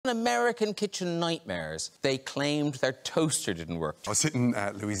American Kitchen Nightmares, they claimed their toaster didn't work. I was sitting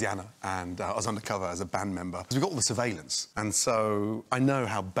at Louisiana and I was undercover as a band member. We've got all the surveillance, and so I know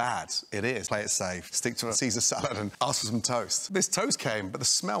how bad it is. Play it safe, stick to a Caesar salad and ask for some toast. This toast came, but the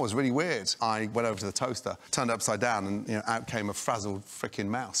smell was really weird. I went over to the toaster, turned it upside down, and out came a frazzled frickin'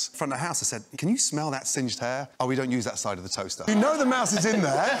 mouse. In front of the house, I said, "Can you smell that singed hair?" "Oh, we don't use that side of the toaster." You know the mouse is in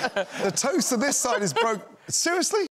there. The toaster this side is broke. Seriously?